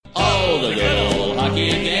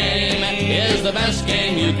hockey game is the best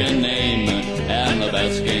game you can name. And the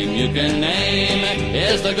best game you can name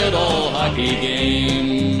is the good old hockey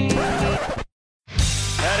game.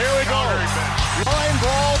 And here we go. Line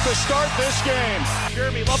brawl to start this game.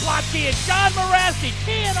 Jeremy Leblotsky and John Moraski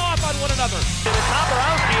teeing off on one another.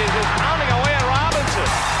 Toporowski is just pounding away at Robinson.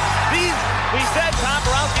 We said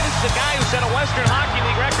Toporowski, this is the guy who set a Western Hockey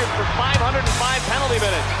League record for 505 penalty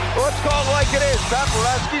minutes. Let's call it like it is.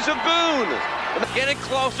 Toporowski's a goon. Getting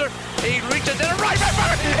closer. He reaches in a right.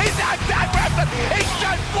 He's not Scott Grimson. He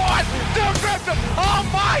shot forward. Stu Grimson. Oh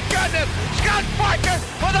my goodness. Scott Parker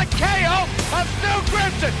with a KO of Stu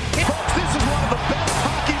Grimson. Folks, this is one of the best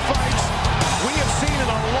hockey fights we have seen in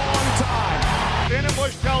a long time.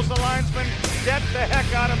 Bush tells the linesman, get the heck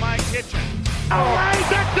out of my kitchen. Ray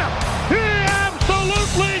Dixon, he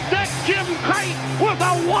absolutely decked Jim Kite with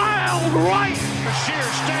a wild right. Sheer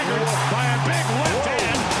staggered by a big left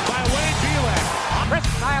hand by Wade Belak. Chris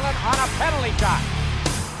Nyland on a penalty shot.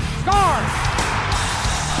 Scores!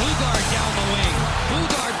 Bugard down the wing.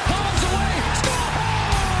 Bugard bombs away. Score!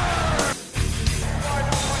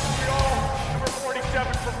 Number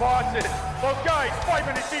 47 for Boston. Those guys, 5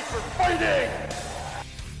 minutes each for fighting.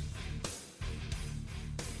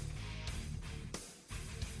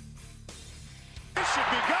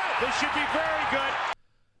 This should be very good.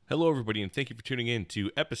 Hello, everybody, and thank you for tuning in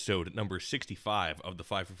to episode number 65 of the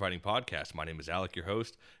Five for Fighting podcast. My name is Alec, your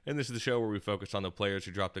host, and this is the show where we focus on the players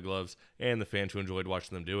who dropped the gloves and the fans who enjoyed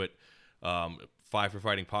watching them do it. Five for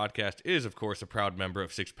Fighting podcast is, of course, a proud member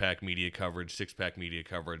of Six Pack Media Coverage. Six Pack Media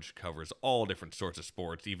Coverage covers all different sorts of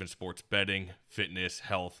sports, even sports betting, fitness,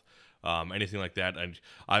 health, anything like that. And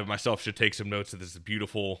I myself should take some notes of this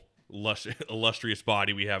beautiful, illustrious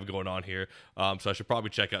body we have going on here. So I should probably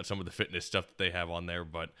check out some of the fitness stuff that they have on there.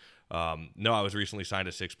 But no, I was recently signed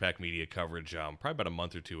to Six Pack Media Coverage probably about a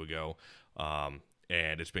month or two ago.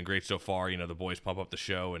 And it's been great so far. You know, the boys pump up the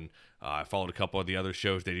show, and I followed a couple of the other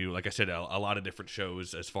shows they do. Like I said, a lot of different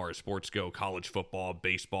shows as far as sports go: college football,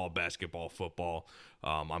 baseball, basketball, football.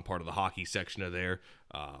 I'm part of the hockey section of there.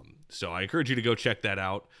 So I encourage you to go check that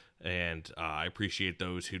out. And I appreciate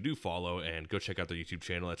those who do follow, and go check out their YouTube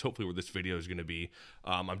channel. That's hopefully where this video is going to be.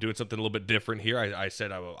 I'm doing something a little bit different here. I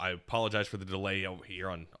said I apologize for the delay over here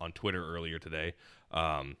on Twitter earlier today.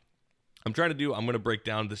 I'm going to break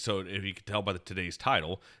down this, so if you can tell by today's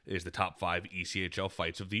title, is the top 5 ECHL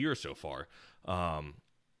fights of the year so far. And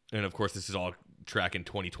of course, this is all tracking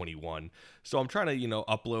 2021. So I'm trying to,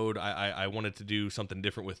 upload. I wanted to do something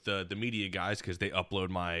different with the media guys, because they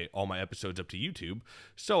upload all my episodes up to YouTube.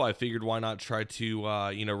 So I figured, why not try to,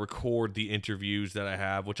 record the interviews that I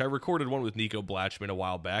have, which I recorded one with Nico Blatchman a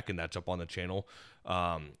while back, and that's up on the channel.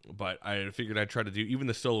 But I figured I'd try to do even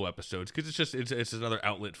the solo episodes, because it's another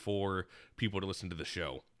outlet for people to listen to the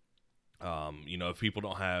show. If people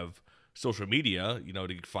don't have social media,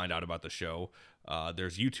 to find out about the show,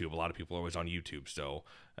 there's YouTube. A lot of people are always on YouTube. So,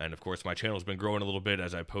 and of course, my channel's been growing a little bit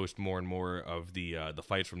as I post more and more of the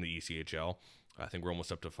fights from the ECHL. I think we're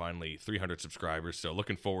almost up to finally 300 subscribers. So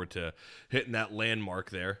looking forward to hitting that landmark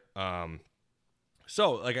there.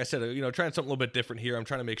 So, like I said, trying something a little bit different here. I'm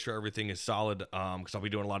trying to make sure everything is solid, because I'll be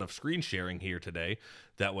doing a lot of screen sharing here today.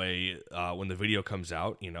 That way, when the video comes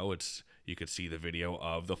out, you could see the video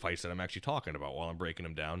of the fights that I'm actually talking about while I'm breaking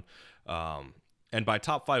them down. And by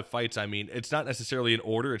top 5 fights, I mean, it's not necessarily in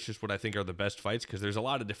order. It's just what I think are the best fights, because there's a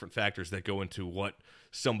lot of different factors that go into what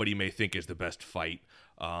somebody may think is the best fight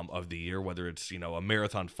of the year, whether it's, a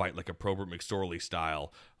marathon fight like a Probert McSorley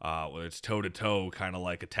style, whether it's toe-to-toe kind of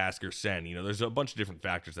like a Tasker Sen. There's a bunch of different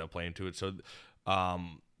factors that play into it. So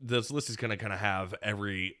this list is going to kind of have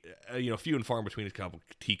every, few and far in between a couple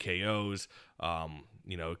TKOs,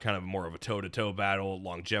 kind of more of a toe-to-toe battle,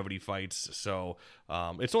 longevity fights. So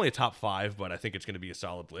it's only a top 5, but I think it's going to be a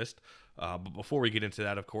solid list. But before we get into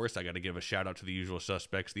that, of course, I got to give a shout out to the usual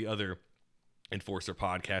suspects, the other Enforcer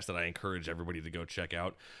podcast that I encourage everybody to go check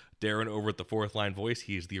out. Darren over at the Fourth Line Voice,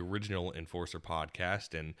 he's the original Enforcer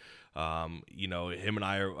podcast, and him and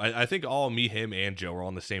I think all me, him, and Joe are all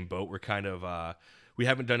in the same boat. We're kind of we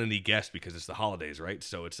haven't done any guests because it's the holidays, right?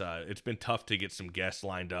 So it's been tough to get some guests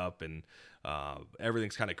lined up, and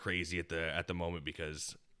everything's kind of crazy at the moment,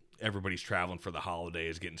 because everybody's traveling for the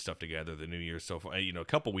holidays, getting stuff together, the New Year's. So a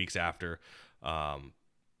couple weeks after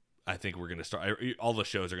I think we're gonna start. All the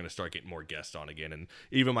shows are gonna start getting more guests on again, and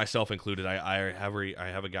even myself included. I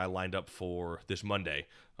have a guy lined up for this Monday,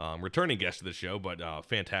 returning guest to the show, but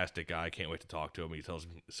fantastic guy. I can't wait to talk to him. He tells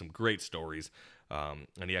some great stories,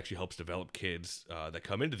 and he actually helps develop kids that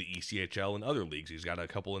come into the ECHL and other leagues. He's got a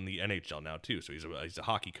couple in the NHL now too, so he's a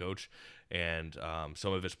hockey coach, and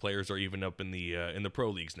some of his players are even up in the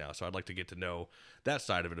pro leagues now. So I'd like to get to know that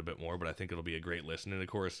side of it a bit more. But I think it'll be a great listen, and of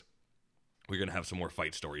course, we're going to have some more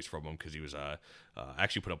fight stories from him because he was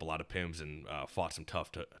actually put up a lot of PIMs and fought some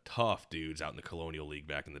tough dudes out in the Colonial League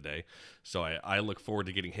back in the day. So I look forward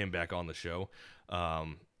to getting him back on the show.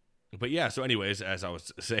 But yeah, so anyways, as I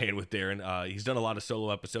was saying with Darren, he's done a lot of solo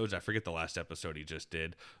episodes. I forget the last episode he just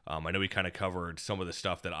did. I know he kind of covered some of the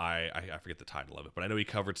stuff that I forget the title of it, but I know he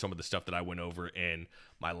covered some of the stuff that I went over in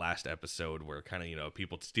my last episode, where kind of,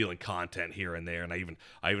 people stealing content here and there. And I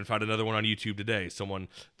even found another one on YouTube today.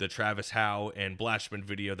 The Travis Howe and Blatchman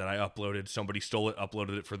video that I uploaded, somebody stole it,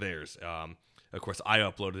 uploaded it for theirs. Of course, I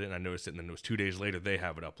uploaded it, and I noticed it, and then it was 2 days later they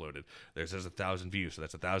have it uploaded. There's 1,000 views, so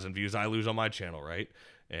that's 1,000 views I lose on my channel, right?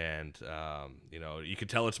 And, you can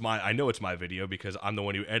tell I know it's my video because I'm the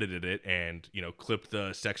one who edited it and, clipped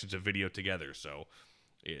the sections of video together. So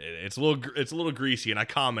it's a little greasy, and I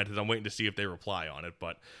commented. I'm waiting to see if they reply on it,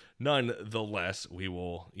 but nonetheless, we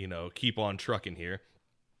will, keep on trucking here.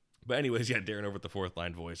 But anyways, yeah, Darren over at the Fourth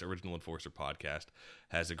Line Voice, Original Enforcer podcast,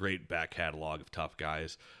 has a great back catalog of tough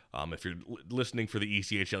guys. If you're listening for the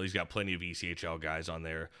ECHL, he's got plenty of ECHL guys on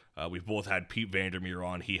there. We've both had Pete Vandermeer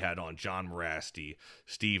on. He had on John Morasti,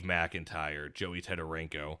 Steve McIntyre, Joey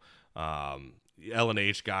Tedorenko,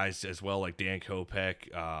 LNH guys as well, like Dan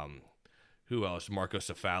Kopech. Who else? Marco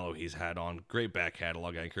Cefalo he's had on. Great back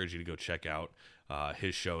catalog. I encourage you to go check out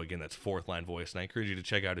his show. Again, that's Fourth Line Voice. And I encourage you to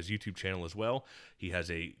check out his YouTube channel as well. He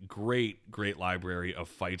has a great library of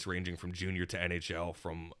fights ranging from junior to NHL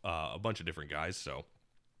from a bunch of different guys. So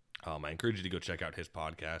I encourage you to go check out his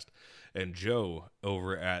podcast. And Joe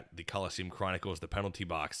over at the Coliseum Chronicles, the Penalty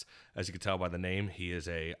Box, as you can tell by the name, he is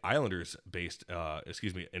a Islanders-based,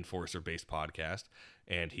 Enforcer-based podcast.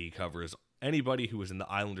 And he covers anybody who is in the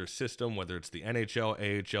Islanders system, whether it's the NHL,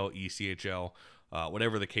 AHL, ECHL,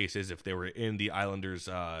 whatever the case is. If they were in the Islanders,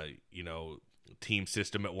 team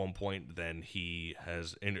system at one point, then he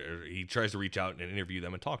tries to reach out and interview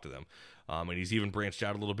them and talk to them. And he's even branched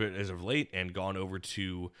out a little bit as of late and gone over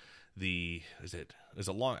to I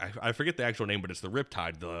forget the actual name, but it's the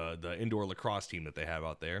Riptide, the indoor lacrosse team that they have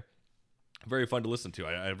out there. Very fun to listen to.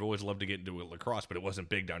 I've always loved to get into lacrosse, but it wasn't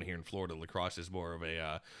big down here in Florida. Lacrosse is more of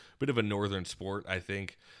a bit of a northern sport, I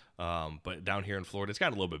think. But down here in Florida, it's got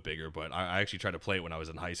a little bit bigger. But I actually tried to play it when I was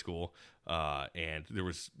in high school, and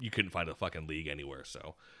you couldn't find a fucking league anywhere.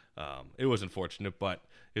 So it was unfortunate. But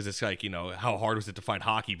it's just like, how hard was it to find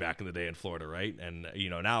hockey back in the day in Florida, right? And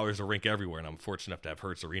now there's a rink everywhere, and I'm fortunate enough to have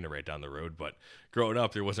Hertz Arena right down the road. But growing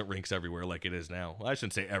up, there wasn't rinks everywhere like it is now. Well, I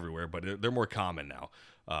shouldn't say everywhere, but they're more common now.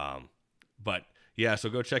 But yeah, so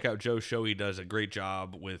go check out Joe's show. He does a great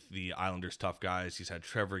job with the Islanders tough guys. He's had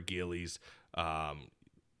Trevor Gillies,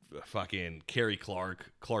 fucking Kerry Clark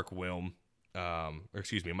Wilm,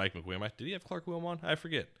 Mike McWilm. Did he have Clark Wilm on? I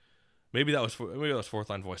forget. Maybe that was Fourth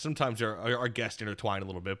Line Voice. Sometimes our guests intertwine a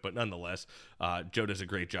little bit, but nonetheless, Joe does a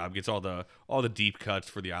great job. Gets all the deep cuts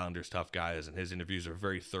for the Islanders tough guys, and his interviews are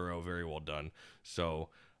very thorough, very well done. So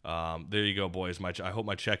there you go, boys. I hope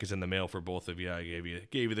my check is in the mail for both of you. I gave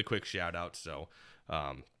you the quick shout out. So,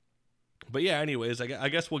 but yeah, anyways, I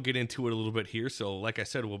guess we'll get into it a little bit here. So like I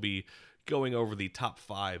said, we'll be going over the top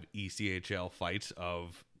 5 ECHL fights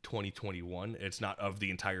of 2021. It's not of the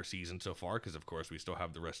entire season so far, because of course we still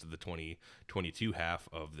have the rest of the 2022 half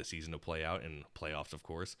of the season to play out, and playoffs, of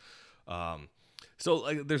course.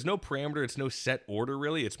 So there's no parameter. It's no set order,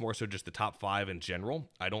 really. It's more so just the top 5 in general.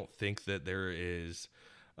 I don't think that there is...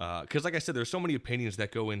 because like I said, there's so many opinions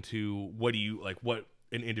that go into what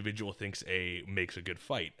an individual thinks makes a good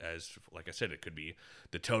fight. As like I said, it could be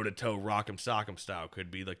the toe-to-toe rock'em sock'em style, could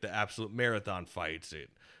be like the absolute marathon fights, it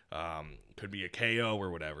could be a KO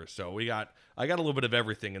or whatever. So I got a little bit of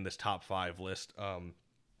everything in this top 5 list.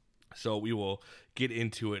 So we will get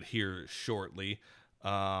into it here shortly.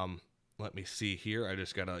 Let me see here. I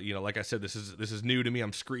just gotta, like I said, this is new to me.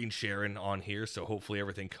 I'm screen sharing on here, so hopefully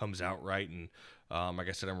everything comes out right. And like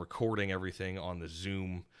I said, I'm recording everything on the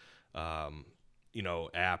Zoom,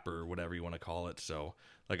 app or whatever you want to call it. So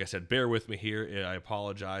like I said, bear with me here. I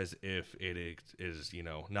apologize if it is,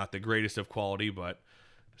 not the greatest of quality, but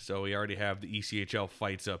so we already have the ECHL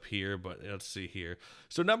fights up here, but let's see here.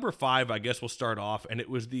 So number 5, I guess we'll start off, and it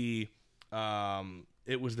was the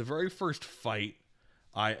very first fight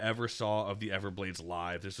I ever saw of the Everblades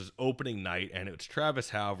live. This was opening night, and it's Travis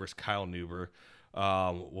Howe versus Kyle Neuber.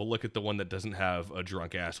 We'll look at the one that doesn't have a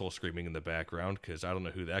drunk asshole screaming in the background, because I don't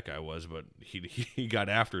know who that guy was, but he got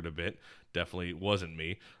after it a bit. Definitely wasn't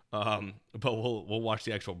me. But we'll watch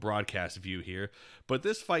the actual broadcast view here. But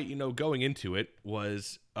this fight, you know, going into it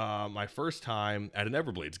was my first time at an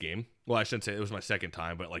Everblades game. Well, I shouldn't say it was my second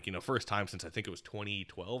time, but like, you know, first time since I think it was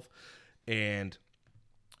 2012. And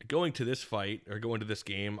going to this fight, or going to this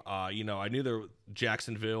game, you know, I knew there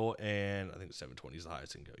Jacksonville and I think 720 is the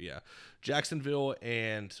highest I can go. Yeah. Jacksonville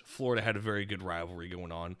and Florida had a very good rivalry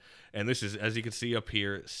going on. And this is, as you can see up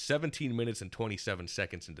here, 17 minutes and 27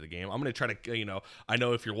 seconds into the game. I'm going to try to, you know, I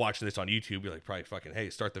know if you're watching this on YouTube, you're like, probably fucking, hey,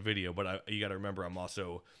 start the video. But you got to remember, I'm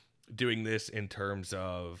also doing this in terms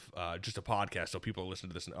of just a podcast, so people are listening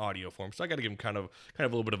to this in audio form. So I got to give them kind of a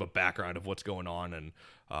little bit of a background of what's going on, and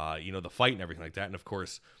you know, the fight and everything like that. And of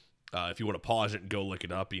course, if you want to pause it and go look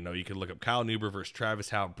it up, you know, you can look up Kyle Neuber versus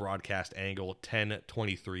Travis Howe broadcast angle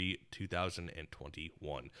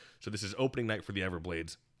 10/23/2021. So this is opening night for the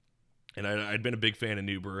Everblades. And I'd been a big fan of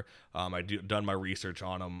Neuber. I'd done my research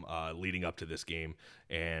on him leading up to this game,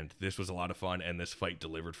 and this was a lot of fun, and this fight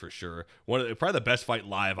delivered for sure. Probably the best fight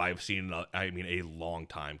live I've seen in a long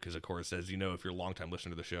time, because, of course, as you know, if you're a long-time listener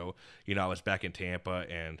to the show, you know, I was back in Tampa,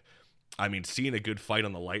 and, I mean, seeing a good fight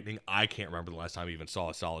on the Lightning, I can't remember the last time I even saw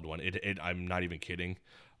a solid one. I'm not even kidding.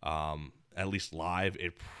 At least live,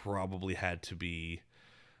 it probably had to be...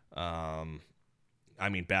 I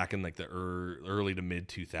mean, back in like the early to mid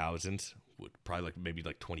 2000s, probably like maybe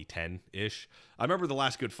like 2010-ish. I remember the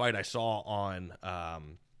last good fight I saw on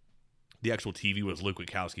the actual TV was Luke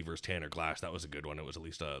Witkowski versus Tanner Glass. That was a good one. It was at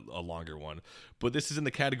least a longer one. But this is in the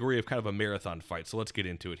category of kind of a marathon fight, so let's get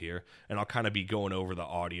into it here. And I'll kind of be going over the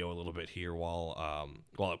audio a little bit here while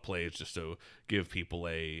it plays, just to give people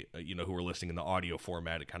you know, who are listening in the audio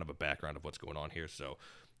format, kind of a background of what's going on here. So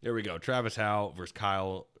there we go. Travis Howe versus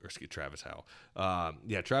Travis Howe.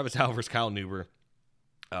 Travis Howe versus Kyle Neuber.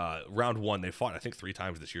 Round one, they fought, I think, 3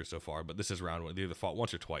 times this year so far, but this is round one. They either fought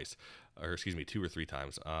once or twice, or 2 or 3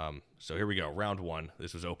 times. So here we go. Round one.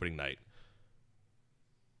 This was opening night.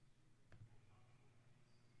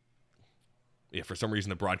 Yeah, for some reason,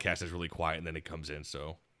 the broadcast is really quiet, and then it comes in,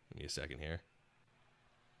 so give me a second here.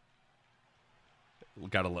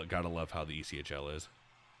 Gotta love how the ECHL is.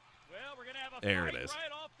 There it is.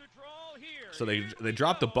 So they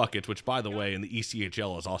dropped the buckets, which, by the way, in the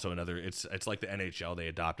ECHL is also another. It's like the NHL. They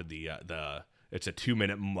adopted it's a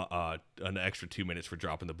 2-minute an extra 2 minutes for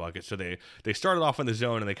dropping the buckets. So they started off in the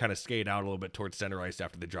zone, and they kind of skate out a little bit towards center ice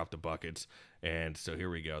after they dropped the buckets. And so here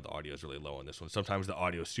we go. The audio is really low on this one. Sometimes the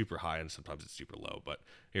audio is super high, and sometimes it's super low. But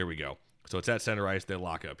here we go. So it's at center ice. They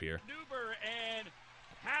lock up here.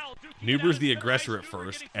 Neuber's the aggressor at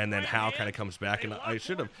first, and then Howe kind of comes back. And I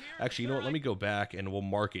should have actually, you know what? Let me go back and we'll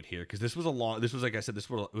mark it here, because this was like I said, this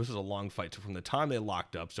was a long fight. So from the time they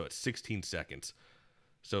locked up, so it's 16 seconds.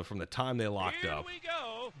 So from the time they locked up,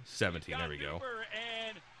 17. There we go.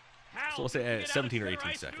 So we'll say 17 or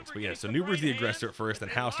 18 seconds. But yeah, so Neuber's the aggressor at first, then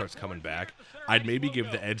Howe starts coming back. I'd maybe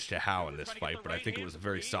give the edge to Howe in this fight, but I think it was a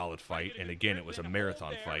very solid fight. And again, it was a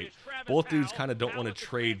marathon fight. Both dudes kind of don't want to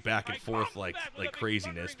trade back and forth like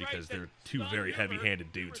craziness, because they're two very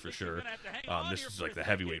heavy-handed dudes for sure. This is like the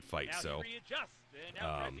heavyweight fight, so...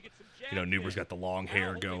 you know, Neuber's got the long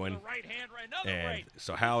hair going, and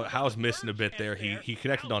so Howe's missing a bit there. He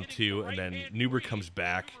connected on 2, and then Neuber comes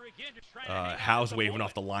back. Howe's waving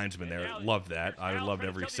off the linesman there. Loved that. I loved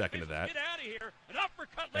every second of that.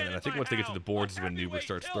 And then I think once they get to the boards is when Neuber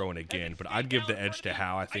starts throwing again. But I'd give the edge to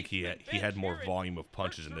Howe. I think he had more volume of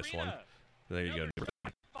punches in this one. There you go.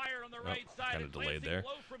 Oh, kind of delayed there.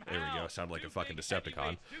 There we go. Sounded like a fucking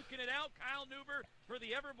Decepticon.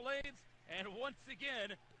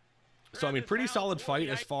 So, I mean, pretty solid fight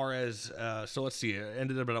as far as, so let's see, it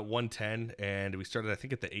ended up at 110, and we started, I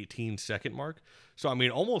think, at the 18-second mark. So, I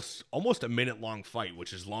mean, almost a minute-long fight,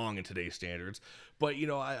 which is long in today's standards. But, you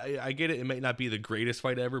know, I get it. It may not be the greatest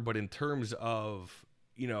fight ever, but in terms of,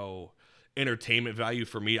 you know, entertainment value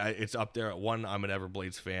for me, it's up there at 1. I'm an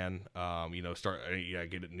Everblades fan. You know, I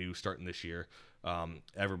get it new starting this year.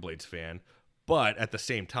 Everblades fan. But at the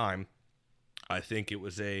same time, I think it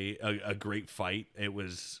was a great fight. It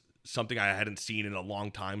was something I hadn't seen in a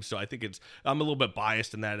long time, so I think I'm a little bit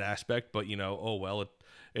biased in that aspect, but you know, oh well,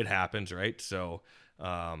 it happens, right? So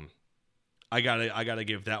I gotta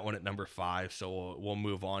give that one at number 5. So we'll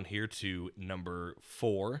move on here to number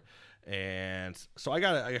 4. And so I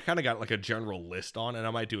kind of got like a general list on, and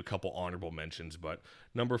I might do a couple honorable mentions, but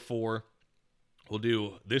number 4,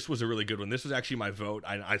 this was a really good one. This was actually my vote.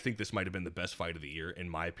 I think this might have been the best fight of the year, in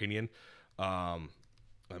my opinion.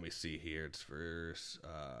 let me see here. It's verse.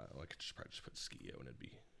 I could just probably just put Skio and it'd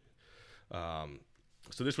be.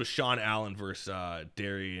 So this was Sean Allen versus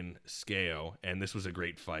Darian Skio, and this was a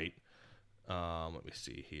great fight. Let me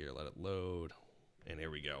see here. Let it load, and here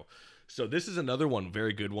we go. So this is another one,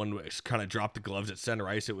 very good one. Kind of dropped the gloves at center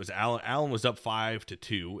ice. It was Allen. Allen was up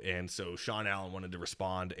 5-2, and so Sean Allen wanted to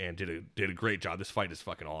respond and did a great job. This fight is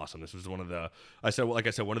fucking awesome. This was one of the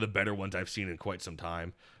one of the better ones I've seen in quite some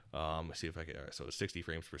time. Let's see if I can. All right, so it was 60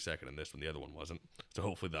 frames per second in this one. The other one wasn't. So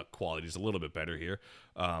hopefully the quality is a little bit better here.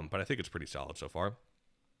 But I think it's pretty solid so far.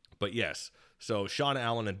 But yes, so Sean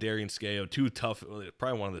Allen and Darian Skio, two tough,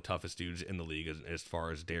 probably one of the toughest dudes in the league as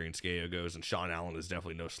far as Darian Skio goes, and Sean Allen is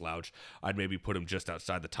definitely no slouch. I'd maybe put him just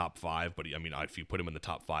outside the top 5, but I mean, if you put him in the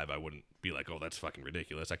top 5, I wouldn't be like, oh, that's fucking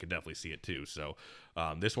ridiculous. I could definitely see it too. So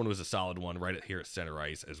this one was a solid one right here at center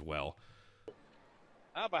ice as well.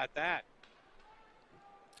 How about that?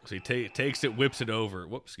 So he takes it, whips it over,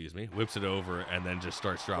 whips it over, and then just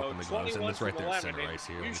starts dropping the gloves. And it's right there at center ice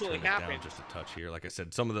here. Let me turn it down just a touch here. Like I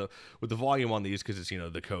said, with the volume on these, because it's,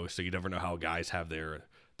 the coast, so you never know how guys have their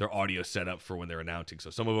audio set up for when they're announcing. So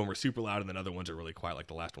some of them are super loud, and then other ones are really quiet. Like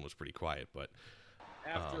the last one was pretty quiet, but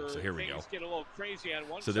so here we go.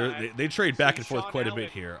 So they trade back and forth quite a bit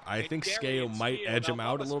here. I think Skio might edge him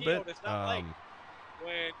out a little bit.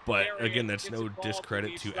 But again, that's no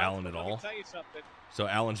discredit to Allen at all. So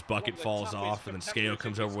Allen's bucket falls off, and then Skio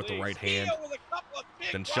comes over with the right hand.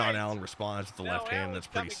 Then Sean Allen responds with the left hand, and that's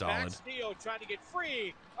pretty solid.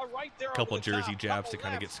 A couple of jersey jabs to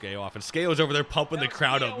kind of get Skio off. And Skio's over there pumping the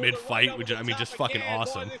crowd up mid-fight, which, I mean, just fucking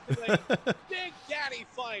awesome. Big daddy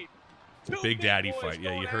fight. Big daddy fight.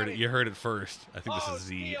 Yeah, you heard it first. I think this is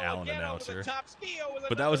the Allen announcer.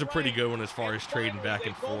 But that was a pretty good one as far as trading back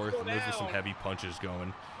and forth, and those were some heavy punches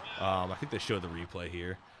going. I think they showed the replay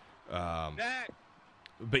here.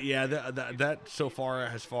 But yeah, that so far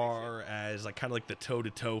as like kind of like the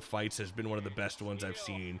toe-to-toe fights has been one of the best ones I've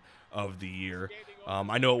seen of the year.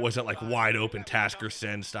 I know it wasn't like wide open Tasker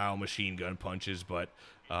Sen style machine gun punches, but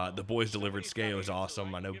the boys delivered. Skio is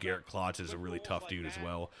awesome. I know Garrett Klotz is a really tough dude as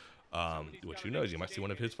well. Which, who knows, you might see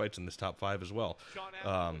one of his fights in this top 5 as well.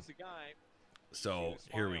 So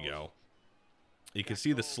here we go. You can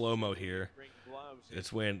see the slow-mo here.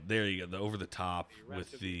 It's when, there you go, the over the top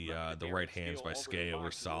with the right hands by Skio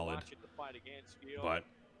were solid.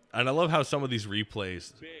 And I love how some of these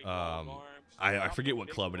replays, I forget what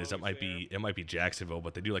club it is. It might be Jacksonville,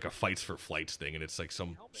 but they do like a fights for flights thing, and it's like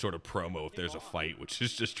some sort of promo if there's a fight, which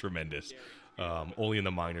is just tremendous. Only in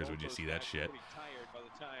the minors would you see that shit.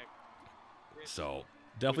 So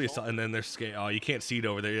definitely, and then there's Skio. Oh, you can't see it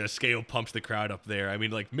over there. Yeah, Skio pumps the crowd up there. I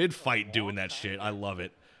mean, like mid-fight doing that shit. I love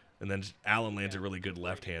it. And then Allen lands a really good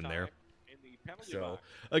left hand there. So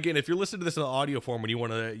again, if you're listening to this in the audio form and you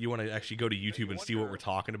want to actually go to YouTube and see what we're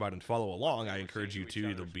talking about and follow along, I encourage you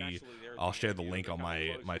to. I'll share the link on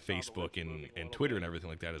my Facebook and Twitter and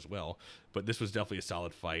everything like that as well. But this was definitely a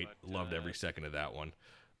solid fight. Loved every second of that one.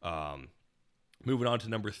 Moving on to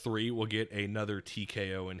number 3, we'll get another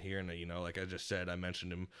TKO in here, and like I just said, I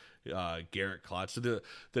mentioned him, Garrett Klotz. So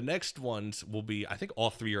the next ones will be, I think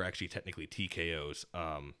all 3 are actually technically TKOs.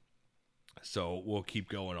 So we'll keep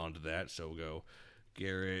going on to that. So we'll go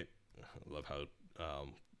Garrett. I love how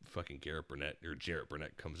fucking Jarrett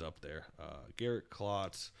Burnett comes up there. Garrett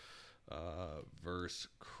Klotz versus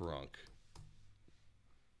Crunk.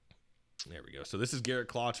 There we go. So this is Garrett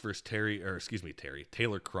Klotz versus Taylor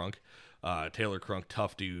Crunk. Taylor Crunk,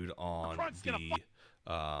 tough dude on the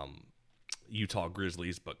Utah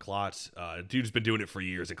Grizzlies, but Klotz, dude's been doing it for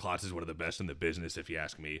years, and Klotz is one of the best in the business, if you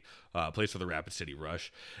ask me. Plays for the Rapid City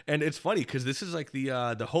Rush, and it's funny because this is like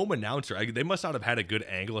the home announcer. They must not have had a good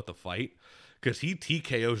angle at the fight, because he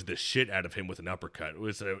TKOs the shit out of him with an uppercut.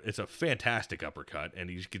 It's a fantastic uppercut,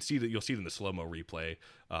 and you can see that, you'll see it in the slow-mo replay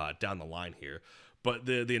down the line here. But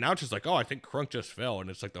the announcer's like, oh, I think Crunk just fell, and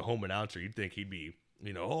it's like the home announcer. You'd think he'd be,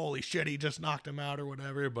 holy shit, he just knocked him out or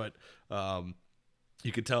whatever. But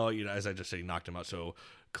you could tell, as I just said, he knocked him out. So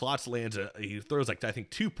Klotz he throws like, I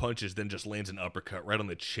think 2 punches, then just lands an uppercut right on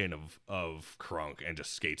the chin of Crunk and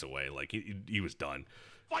just skates away. Like he was done.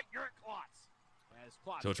 Fight Garrett Klotz.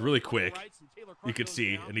 So it's really quick. You could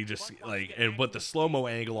see, and he just but the slow-mo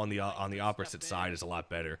angle on the opposite side is a lot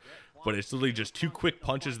better. But it's literally just 2 quick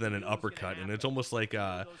punches, then an uppercut, and it's almost like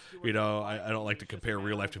I don't like to compare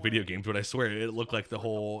real life to video games, but I swear it looked like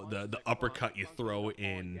the uppercut you throw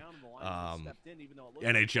in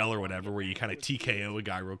NHL or whatever, where you kind of TKO a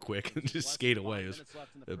guy real quick and just skate away.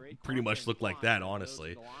 It pretty much looked like that,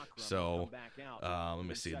 honestly. So let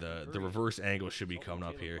me see, the reverse angle should be coming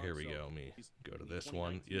up here. Here we go. Let me go to this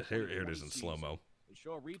one. Yeah, here it is in slow-mo.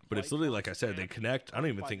 But it's literally, like I said, they connect. I don't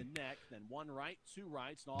even think.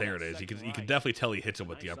 There it is. You can definitely tell he hits him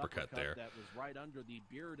with the uppercut there.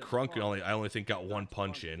 Crunk I only think got one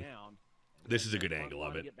punch in. This is a good angle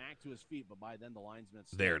of it.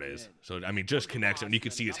 There it is. So I mean, just connects him, and you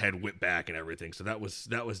can see his head whip back and everything. So that was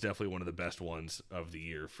definitely one of the best ones of the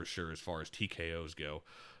year for sure as far as TKOs go.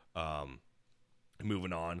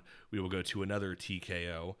 Moving on, we will go to another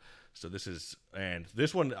TKO. So this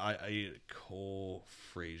one Cole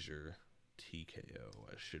Frazier TKO.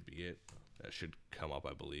 That should be it. That should come up,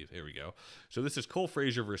 I believe. Here we go. So this is Cole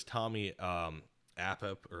Frazier versus Tommy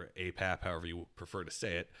Apap, or Apap, however you prefer to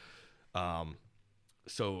say it.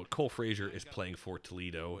 So Cole Frazier is playing for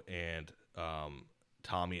Toledo, and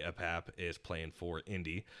Tommy Apap is playing for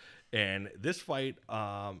Indy. And this fight,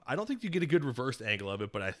 I don't think you get a good reverse angle of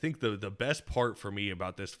it, but I think the best part for me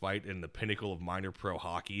about this fight and the pinnacle of minor pro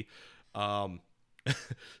hockey,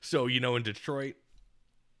 so, in Detroit,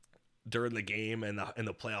 during the game and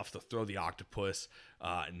the playoffs, they'll throw the octopus.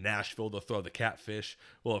 Nashville, they'll throw the catfish.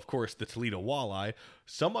 Well, of course, the Toledo walleye.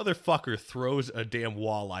 Some other fucker throws a damn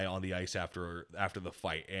walleye on the ice after the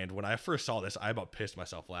fight. And when I first saw this, I about pissed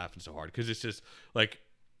myself laughing so hard, because it's just like,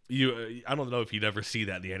 I don't know if you'd ever see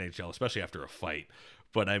that in the NHL, especially after a fight.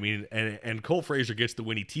 But I mean, and Cole Frazier gets the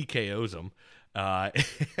win. He TKOs him. And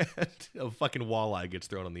a fucking walleye gets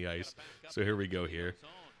thrown on the ice. So here we go here.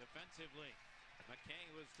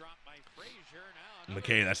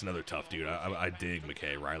 McKay, that's another tough dude. I dig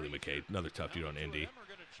McKay, Riley McKay, another tough dude on Indy.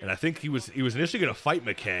 And I think he was initially going to fight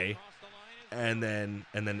McKay, and then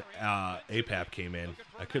Apap came in.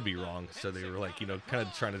 I could be wrong. So they were like, kind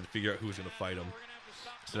of trying to figure out who was going to fight him.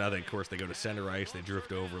 So now, of course, they go to center ice. They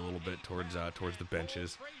drift over a little bit towards the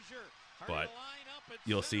benches. But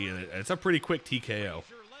you'll see, it's a pretty quick TKO.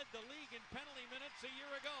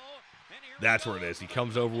 That's where it is. He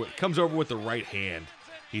comes over with the right hand.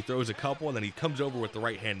 He throws a couple, and then he comes over with the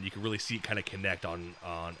right hand, and you can really see it kind of connect on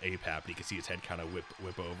Apap, and you can see his head kind of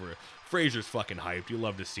whip over. Frazier's fucking hyped. You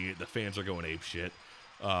love to see it. The fans are going ape shit.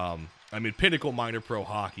 I mean, pinnacle minor pro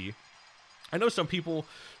hockey. I know some people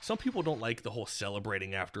don't like the whole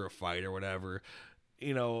celebrating after a fight or whatever.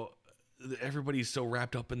 Everybody's so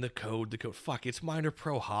wrapped up in the code. Fuck, it's minor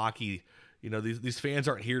pro hockey. These fans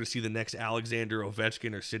aren't here to see the next Alexander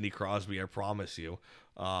Ovechkin or Sidney Crosby, I promise you.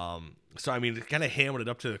 So, I mean, kind of hamming it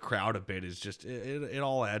up to the crowd a bit is just, it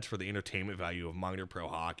all adds for the entertainment value of minor pro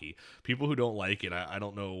hockey. People who don't like it, I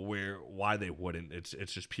don't know why they wouldn't. It's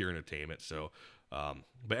just pure entertainment. So,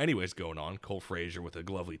 but anyways, going on, Cole Frazier with a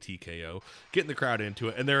lovely TKO, getting the crowd into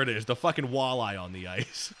it. And there it is, the fucking walleye on the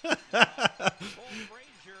ice.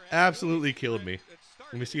 Absolutely killed me.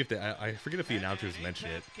 Let me see if I forget if the announcers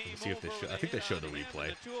mentioned it. Let me see if they show. I think they show the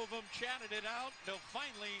replay.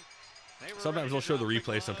 Sometimes they'll show the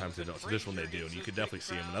replay, sometimes they don't. So this one they do, and you can definitely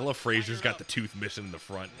see him. And I love Frazier's got the tooth missing in the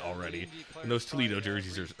front already. And those Toledo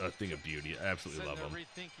jerseys are a thing of beauty. I absolutely love them.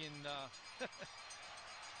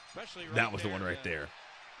 That was the one right there.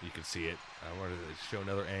 You can see it. I wanted to show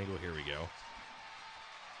another angle. Here we go.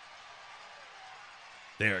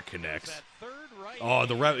 There it connects. Oh,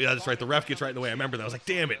 the ref. Yeah, that's right. The ref gets right in the way. I remember that. I was like,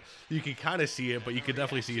 damn it. You can kind of see it, but you can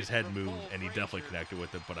definitely see his head move, and he definitely connected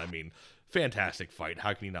with it. But, I mean, fantastic fight.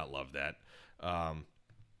 How can you not love that?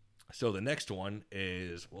 So the next one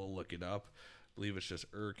is, we'll look it up. I believe it's just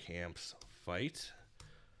Urkamp's fight.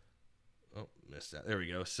 Oh, missed that. There we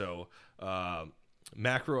go. So,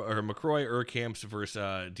 McCroy Urkamps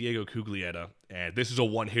versus Diego Cuglietta, and this is a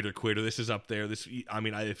one-hitter quitter. This is up there. If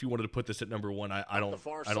you wanted to put this at number one, I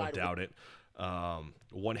don't doubt it.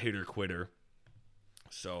 One-hitter quitter.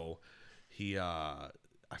 So he, I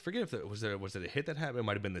forget if was it a hit that happened. It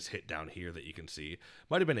might have been this hit down here that you can see.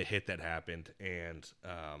 Might have been a hit that happened, and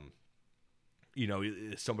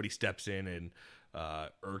somebody steps in and.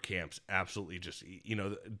 Urkamps absolutely just,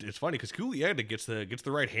 it's funny because Cuglietta gets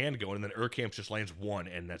the right hand going, and then Urkamps just lands one,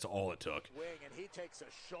 and that's all it took.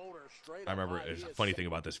 I remember a funny thing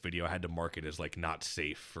about this video. I had to mark it as like not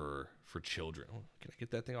safe for children. Oh, can I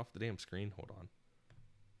get that thing off the damn screen? Hold on.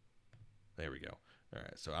 There we go. All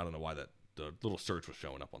right. So I don't know why the little search was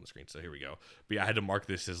showing up on the screen. So here we go. But yeah, I had to mark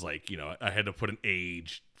this as like, I had to put an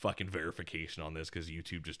age fucking verification on this because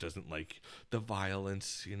YouTube just doesn't like the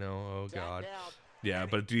violence, oh God. Yeah,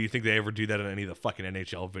 but do you think they ever do that in any of the fucking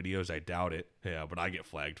NHL videos? I doubt it. Yeah, but I get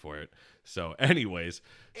flagged for it. So anyways,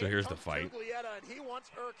 here's the fight.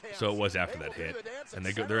 So it was after that hit. And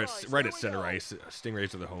they're right at center ice.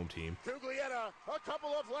 Stingrays are the home team.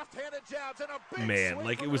 Man,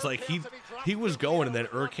 like it was like he was going, and then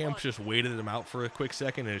Urkamps just waited him out for a quick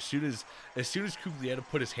second, and as soon as Cuglietta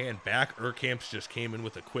put his hand back, Urkamps just came in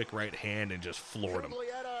with a quick right hand and just floored him.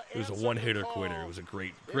 It was a one-hitter quitter. It was a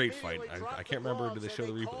great fight. I can't remember, do they show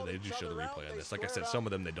the replay? They do show the replay on this. Like I said, some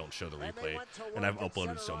of them they don't show the replay, and I've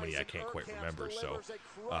uploaded so many I can't quite remember. So,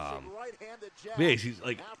 yeah,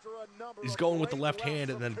 he's going with the left hand,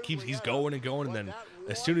 and then he's going and going, and then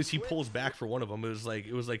as soon as he pulls back for one of them, it was like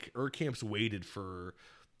Urkamp's waited for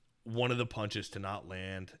one of the punches to not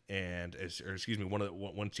land, and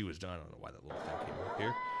once he was done. I don't know why that little thing came up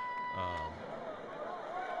here.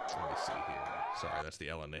 Let me see here. Sorry, that's the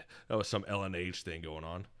LNH. That was some LNH thing going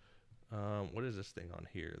on. What is this thing on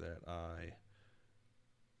here that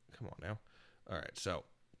come on now. All right, so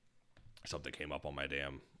something came up on my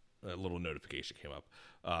a little notification came up.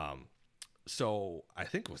 So I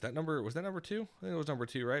think was that number 2? I think it was number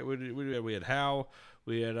 2, right? We had Howe,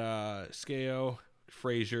 we had Skeo,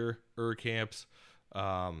 Frazier, Urkamps.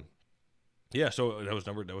 Yeah, so that was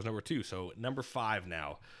number 2. So number 5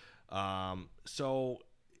 now. So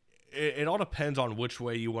it all depends on which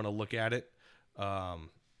way you want to look at it.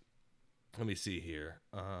 Let me see here.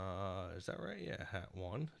 Is that right? Yeah.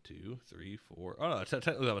 1, 2, 3, 4. Oh, no,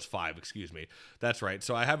 technically that was 5. Excuse me. That's right.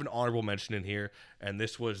 So I have an honorable mention in here, and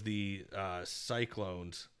this was the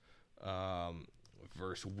Cyclones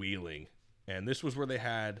versus Wheeling, and this was where they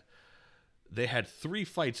had 3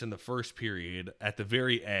 fights in the first period at the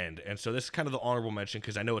very end, and so this is kind of the honorable mention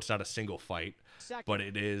because I know it's not a single fight, but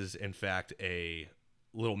it is in fact a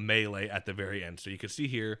little melee at the very end. So you can see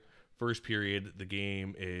here. First period, the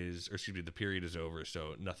period is over,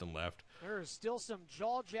 so nothing left. There is still some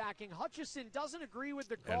jaw-jacking. Hutchison doesn't agree with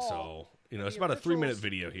the call. And so, it's about a 3-minute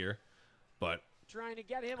video here, but trying to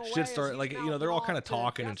get him away shit start they're all kind of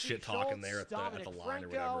talking and shit talking there at the line or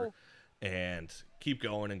whatever, and keep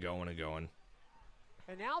going and going and going.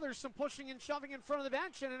 And now there's some pushing and shoving in front of the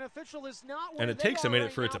bench, and an official is not. And it takes a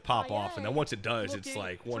minute for it to pop off, and then once it does, it's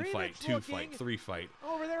like 1 fight, 2 fight, 3 fight.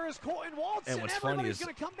 Over there is Colton Walton. And what's funny is,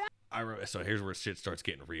 so here's where shit starts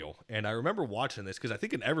getting real. And I remember watching this because I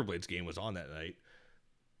think an Everblades game was on that night,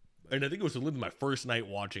 and I think it was literally my first night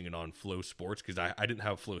watching it on Flow Sports because I didn't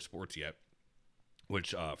have Flow Sports yet.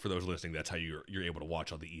 Which, for those listening, that's how you're able to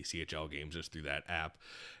watch all the ECHL games is through that app.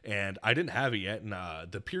 And I didn't have it yet, and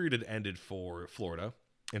the period had ended for Florida.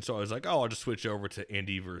 And so I was like, I'll just switch over to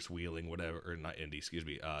Indy versus Wheeling, whatever. Or not Indy, excuse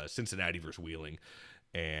me. Cincinnati versus Wheeling.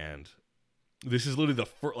 And this is literally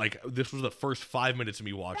this was the first 5 minutes of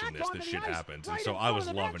me watching this shit happens. And so I was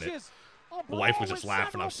loving it. My wife was just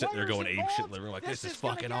laughing. I'm sitting there going ape shit, living like, this is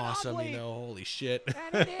fucking awesome, holy shit.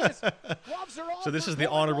 So this is the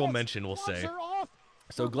honorable mention, we'll say.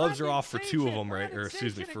 So gloves are off for 2 of them, right? Or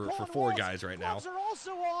excuse me, for 4 guys right now.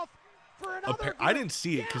 I didn't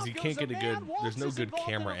see it because you can't get there's no good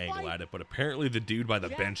camera angle at it, but apparently the dude by the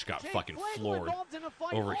bench got fucking floored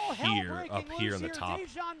over here, up here on the top.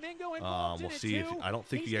 We'll see I don't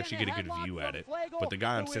think you actually get a good view at it, but the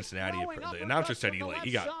guy on Cincinnati, the announcer said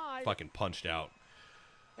he got fucking punched out.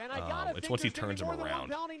 It's once he turns him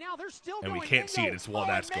around, and we can't see it. It's while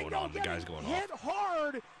that's going on. The guy's going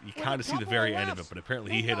off. You kind of see the very end of it, but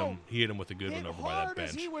apparently he hit him with a good one over by that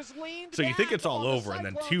bench. So you think it's all over, and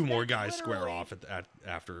then 2 more guys square off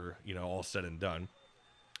after all said and done.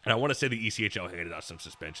 And I want to say the ECHL handed out some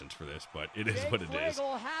suspensions for this, but it is what it is.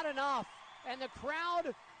 Had enough, and the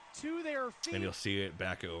crowd to their feet. And you'll see it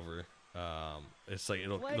back over. It's like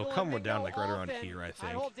it'll come down like right around here, I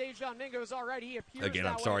think. Again,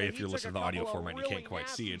 I'm sorry if you're listening to the audio format and you can't quite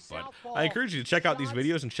see it, but I encourage you to check out these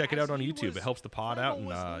videos and check it out on YouTube. It helps the pod out, and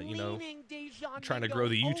trying to grow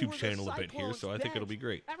the YouTube channel a bit here, so I think it'll be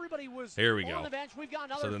great. Here we go.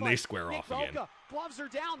 So then they square off again.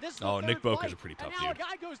 Oh, Nick Boca's a pretty tough dude. Now a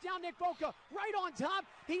guy goes down, Nick Boca, right on top.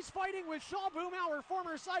 He's fighting with Shaw Boomhauer,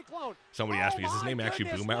 former Cyclone. Somebody asked me, is his name actually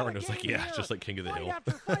Boomhauer? And I was like, yeah, just like King of the Hill.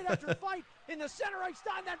 Fight after fight in the center ice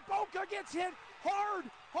time, then Boca gets hit hard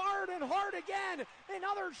and hard again.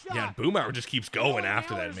 Another shot. Yeah, Boomhauer just keeps going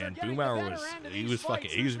after that, man. Boomhauer he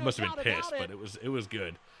must have been pissed, but it was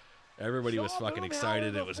good. Everybody was fucking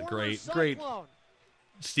excited. It was a great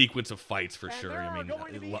sequence of fights for sure. I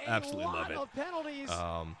mean, absolutely love it.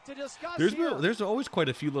 There's always quite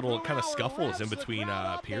a few little kind of scuffles in between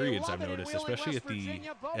periods I've noticed, especially at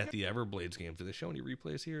the Everblades games. Do they show any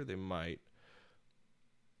replays here? They might.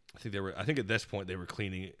 I think at this point they were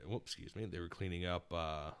cleaning. They were cleaning up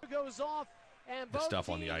the stuff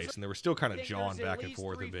on the ice, and they were still kind of jawing back and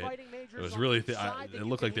forth a bit. It was really, it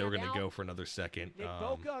looked like they were going to go for another second,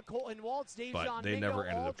 but they never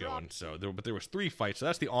ended up going. So, there was 3 fights. So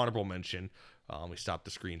that's the honorable mention. We stopped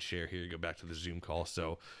the screen share here. Go back to the Zoom call.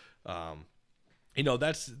 So,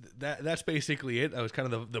 that's basically it. That was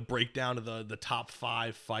kind of the breakdown of the top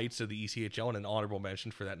 5 fights of the ECHL, and an honorable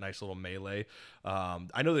mention for that nice little melee.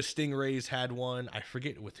 I know the Stingrays had one. I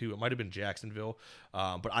forget with who. It might have been Jacksonville.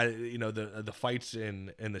 But the fights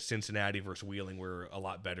in the Cincinnati versus Wheeling were a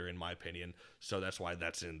lot better in my opinion. So that's why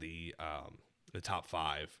that's in the top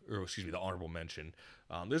 5, or excuse me, the honorable mention.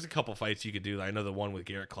 There's a couple fights you could do. I know the one with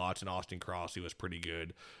Garrett Klotz and Austin Cross, he was pretty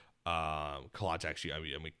good. Klotz actually, I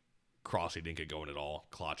mean, Crossy didn't get going at all.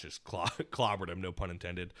 Klotz just clobbered him, no pun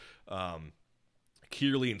intended.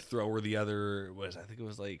 Kearley and Thrower, the other was, I think it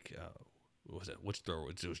was like, what was it? Which Thrower?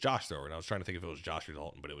 It was Josh Thrower, and I was trying to think if it was Josh or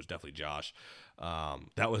Dalton, but it was definitely Josh.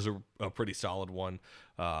 That was a pretty solid one.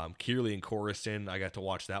 Kearley and Coruscant, I got to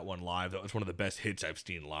watch that one live. That was one of the best hits I've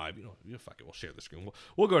seen live. Fuck it, we'll share the screen.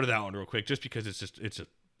 We'll go to that one real quick, just because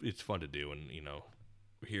it's fun to do, and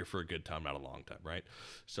we're here for a good time, not a long time, right?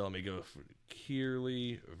 So let me go for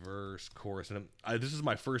Kearley versus Coruscant. This is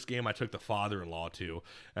my first game I took the father-in-law to,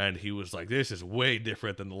 and he was like, this is way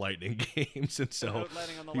different than the Lightning games, and so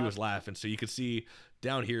he was laughing. So you can see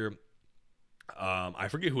down here, I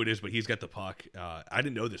forget who it is, but he's got the puck. I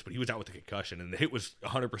didn't know this, but he was out with a concussion, and the hit was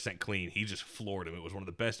 100% clean. He just floored him. It was one of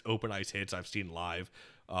the best open ice hits I've seen live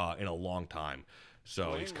in a long time.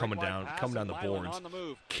 So he's coming down the boards.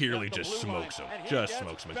 Kearley just smokes him.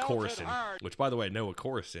 And Coruscant, which, by the way, Noah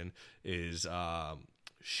Coruscant is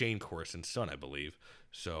Shane Coruscant's son, I believe.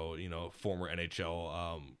 So, former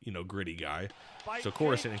NHL, gritty guy. So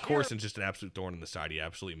Coruscant's just an absolute thorn in the side. He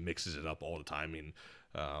absolutely mixes it up all the time. I mean,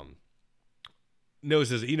 he knows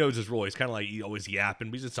his role. He's kind of like always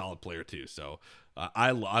yapping, but he's a solid player too. So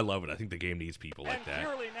I love it. I think the game needs people like that.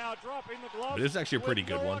 But this is actually a pretty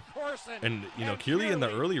good one. And Kearley in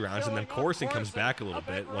the early rounds, and then Coruscant comes back a little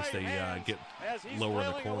bit once they get lower in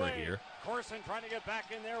the corner here. Coruscant trying to get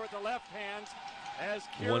back in there with the left hands.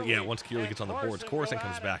 Once Kearley gets on the boards, Coruscant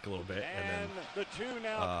comes back a little bit, and then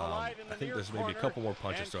I think there's maybe a couple more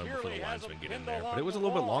punches thrown before the linesmen get in there. But it was a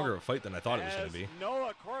little bit longer of a fight than I thought it was going to be.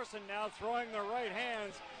 Noah Coruscant now throwing the right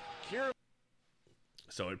hands.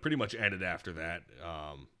 So it pretty much ended after that.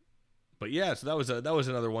 But yeah, so that was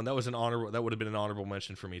another one. That was that would have been an honorable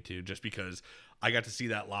mention for me too, just because I got to see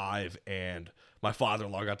that live, and my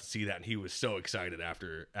father-in-law got to see that, and he was so excited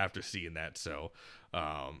after seeing that. So.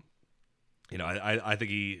 I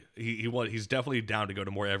think he's definitely down to go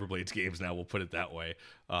to more Everblades games now. We'll put it that way.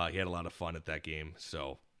 He had a lot of fun at that game.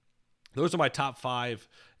 So those are my top 5,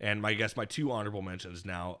 and my 2 honorable mentions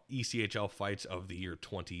now. ECHL fights of the year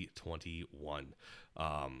 2021.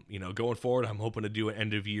 Going forward, I'm hoping to do an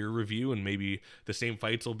end of year review, and maybe the same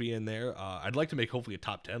fights will be in there. I'd like to make hopefully a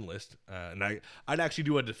top 10 list, and I'd actually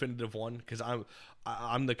do a definitive one, because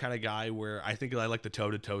I'm the kind of guy where I think I like the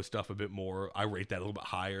toe-to-toe stuff a bit more. I rate that a little bit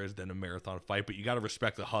higher than a marathon fight, but you got to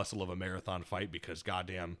respect the hustle of a marathon fight, because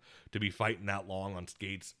goddamn, to be fighting that long on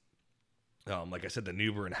skates. Like I said, the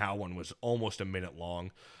Nuber and Howe one was almost a minute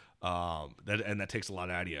long. That takes a lot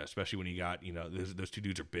out of you, especially when you got, those two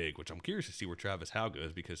dudes are big, which I'm curious to see where Travis Howe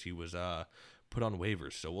goes, because he was put on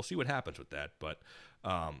waivers. So we'll see what happens with that. But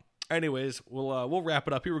anyways, we'll wrap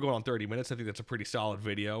it up here. We're going on 30 minutes. I think that's a pretty solid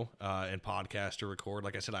video and podcast to record.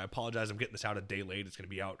 Like I said, I apologize. I'm getting this out a day late. It's going to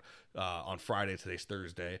be out on Friday. Today's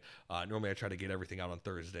Thursday. Normally I try to get everything out on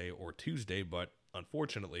Thursday or Tuesday, but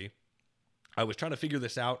unfortunately, I was trying to figure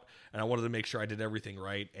this out, and I wanted to make sure I did everything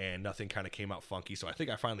right, and nothing kind of came out funky. So I think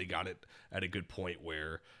I finally got it at a good point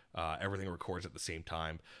where everything records at the same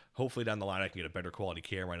time. Hopefully down the line I can get a better quality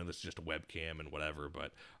camera. I know this is just a webcam and whatever,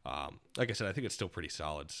 but like I said, I think it's still pretty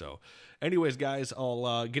solid. So anyways, guys,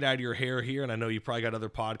 I'll get out of your hair here, and I know you probably got other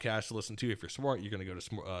podcasts to listen to. If you're smart, you're going to go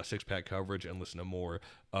to Six Pack Coverage and listen to more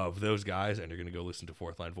of those guys, and you're going to go listen to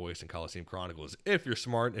Fourth Line Voice and Coliseum Chronicles. If you're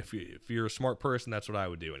smart, if you're a smart person, that's what I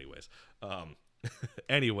would do anyways.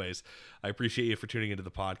 Anyways, I appreciate you for tuning into the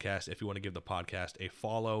podcast. If you want to give the podcast a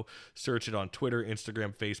follow, search it on Twitter,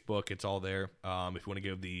 Instagram, Facebook. It's all there. If you want to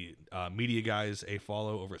give the media guys a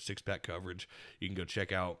follow over at Six Pack Coverage, you can go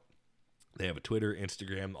check out. They have a Twitter,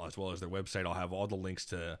 Instagram, as well as their website. I'll have all the links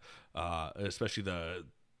to, especially the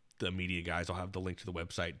media guys. I'll have the link to the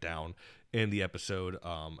website down in the episode,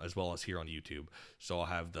 as well as here on YouTube. So I'll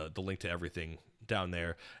have the link to everything down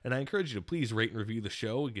there, and I encourage you to please rate and review the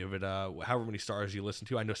show. Give it however many stars you listen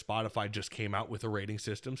to. I know Spotify just came out with a rating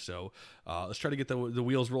system, so let's try to get the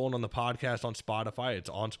wheels rolling on the podcast on Spotify. It's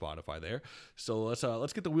on Spotify there, so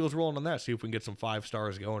let's get the wheels rolling on that. See if we can get some 5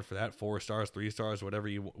 stars going for that, 4 stars, 3 stars, whatever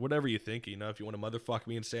you think. If you want to motherfuck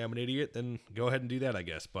me and say I'm an idiot, then go ahead and do that, I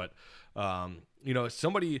guess. But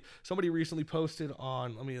somebody recently posted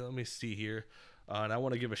on, let me see here. And I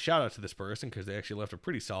want to give a shout out to this person because they actually left a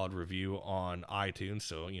pretty solid review on iTunes.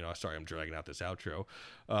 So, sorry I'm dragging out this outro.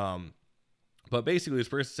 But basically, this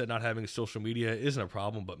person said not having social media isn't a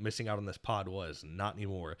problem, but missing out on this pod was. Not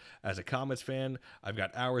anymore. As a Comets fan, I've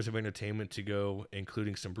got hours of entertainment to go,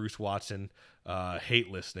 including some Bruce Watson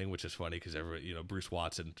hate listening, which is funny because Bruce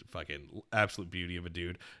Watson, fucking absolute beauty of a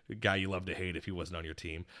dude, a guy you love to hate if he wasn't on your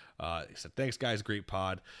team. He said, thanks, guys, great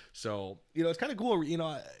pod. So, it's kind of cool,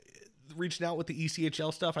 reaching out with the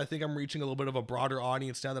ECHL stuff. I think I'm reaching a little bit of a broader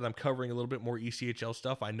audience now that I'm covering a little bit more ECHL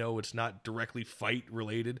stuff. I know it's not directly fight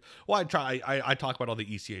related. Well, I talk about all the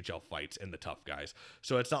ECHL fights and the tough guys.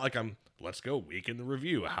 So it's not like let's go week in the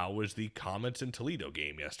review. How was the Comets and Toledo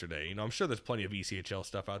game yesterday? I'm sure there's plenty of ECHL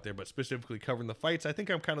stuff out there, but specifically covering the fights, I think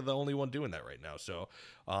I'm kind of the only one doing that right now. So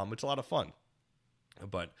it's a lot of fun.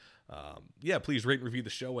 But please rate and review the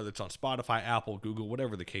show, whether it's on Spotify, Apple, Google,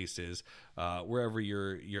 whatever the case is, wherever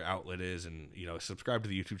your outlet is, and subscribe to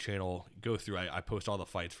the YouTube channel. Go through. I post all the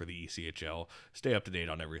fights for the ECHL. Stay up to date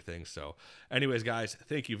on everything. So, anyways, guys,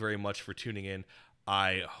 thank you very much for tuning in.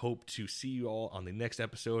 I hope to see you all on the next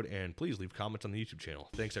episode, and please leave comments on the YouTube channel.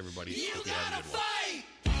 Thanks, everybody. Hope you have a good one.